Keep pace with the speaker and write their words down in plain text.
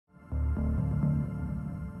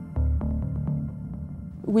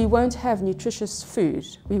we won't have nutritious food,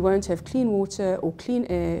 we won't have clean water or clean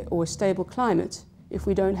air or a stable climate if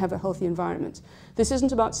we don't have a healthy environment. This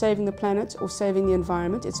isn't about saving the planet or saving the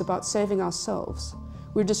environment, it's about saving ourselves.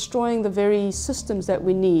 We're destroying the very systems that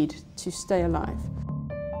we need to stay alive.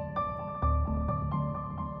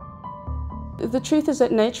 The truth is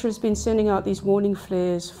that nature has been sending out these warning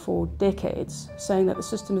flares for decades, saying that the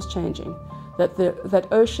system is changing, that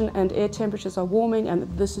ocean and air temperatures are warming, and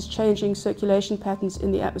that this is changing circulation patterns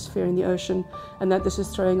in the atmosphere in the ocean, and that this is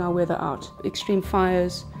throwing our weather out. Extreme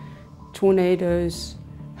fires, tornadoes,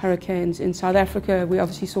 hurricanes. In South Africa, we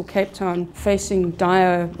obviously saw Cape Town facing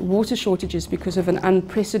dire water shortages because of an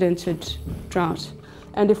unprecedented drought.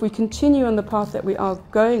 And if we continue on the path that we are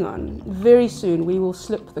going on, very soon we will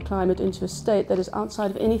slip the climate into a state that is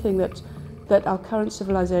outside of anything that our current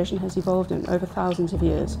civilization has evolved in over thousands of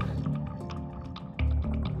years.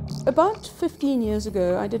 About 15 years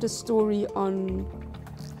ago, I did a story on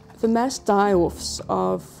the mass die-offs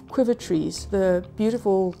of quiver trees, the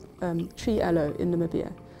beautiful tree aloe in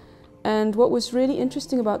Namibia. And what was really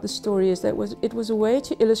interesting about the story is that it was a way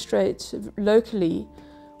to illustrate locally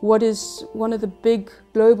what is one of the big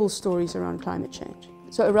global stories around climate change.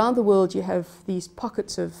 So around the world you have these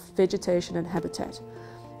pockets of vegetation and habitat.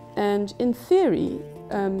 And in theory,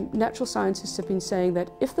 natural scientists have been saying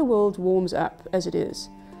that if the world warms up as it is,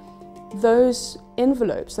 those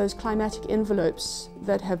envelopes, those climatic envelopes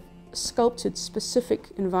that have sculpted specific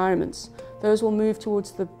environments, those will move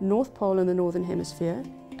towards the North Pole in the Northern Hemisphere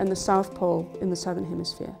and the South Pole in the Southern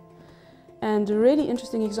Hemisphere. And a really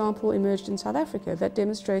interesting example emerged in South Africa that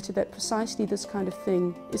demonstrated that precisely this kind of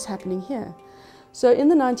thing is happening here. So in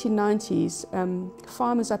the 1990s,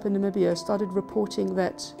 farmers up in Namibia started reporting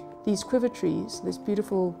that these quiver trees, this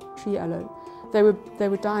beautiful tree aloe, they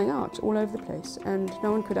were dying out all over the place, and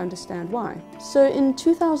no one could understand why. So in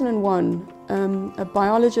 2001, a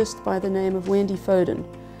biologist by the name of Wendy Foden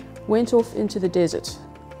went off into the desert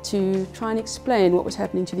to try and explain what was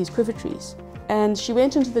happening to these quiver trees. And she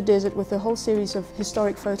went into the desert with a whole series of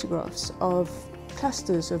historic photographs of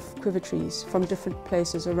clusters of quiver trees from different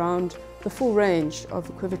places around the full range of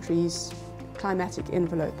the quiver trees' climatic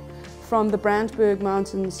envelope, from the Brandberg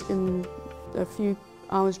Mountains in a few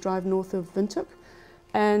hours drive north of Windhoek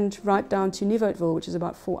and right down to Nieuwoudtville, which is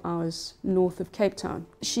about 4 hours north of Cape Town.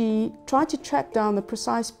 She tried to track down the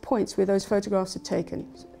precise points where those photographs had taken,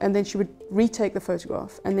 and then she would retake the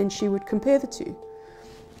photograph, and then she would compare the two.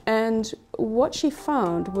 And what she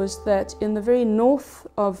found was that in the very north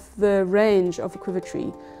of the range of the quiver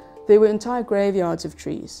tree, there were entire graveyards of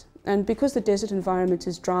trees. And because the desert environment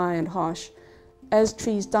is dry and harsh, as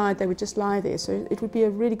trees died, they would just lie there. So it would be a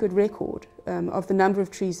really good record of the number of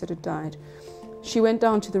trees that had died. She went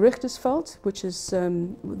down to the Richtersveld, which is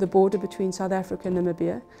the border between South Africa and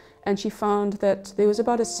Namibia, and she found that there was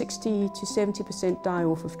about a 60 to 70%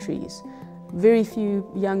 die-off of trees. Very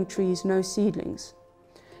few young trees, no seedlings.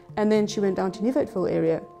 And then she went down to Nieuwoudtville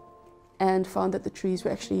area and found that the trees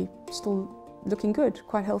were actually still looking good,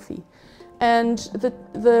 quite healthy. And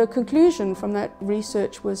the conclusion from that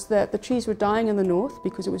research was that the trees were dying in the north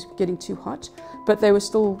because it was getting too hot, but they were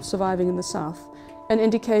still surviving in the south. An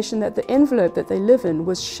indication that the envelope that they live in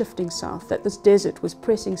was shifting south, that this desert was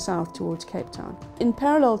pressing south towards Cape Town. In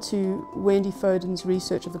parallel to Wendy Foden's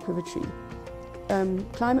research of the quiver tree,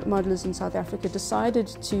 climate modelers in South Africa decided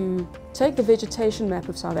to take the vegetation map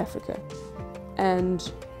of South Africa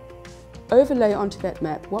and overlay onto that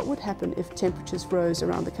map what would happen if temperatures rose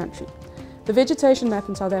around the country. The vegetation map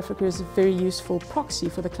in South Africa is a very useful proxy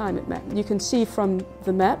for the climate map. You can see from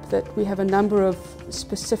the map that we have a number of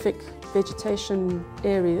specific vegetation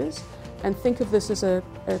areas, and think of this as a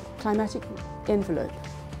climatic envelope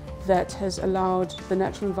that has allowed the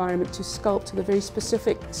natural environment to sculpt the very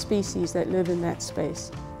specific species that live in that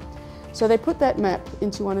space. So they put that map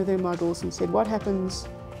into one of their models and said, what happens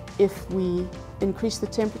if we increase the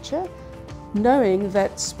temperature, knowing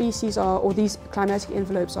that species are, or these climatic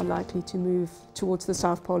envelopes are likely to move towards the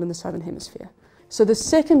South Pole in the Southern Hemisphere. So the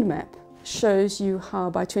second map shows you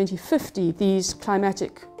how by 2050 these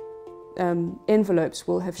climatic envelopes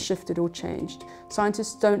will have shifted or changed.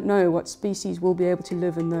 Scientists don't know what species will be able to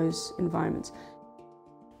live in those environments.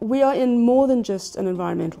 We are in more than just an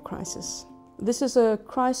environmental crisis. This is a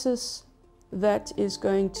crisis that is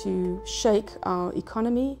going to shake our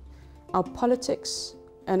economy, our politics,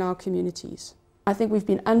 and our communities. I think we've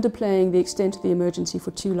been underplaying the extent of the emergency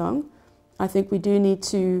for too long. I think we do need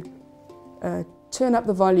to turn up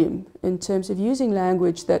the volume in terms of using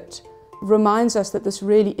language that reminds us that this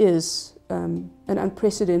really is an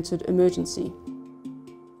unprecedented emergency.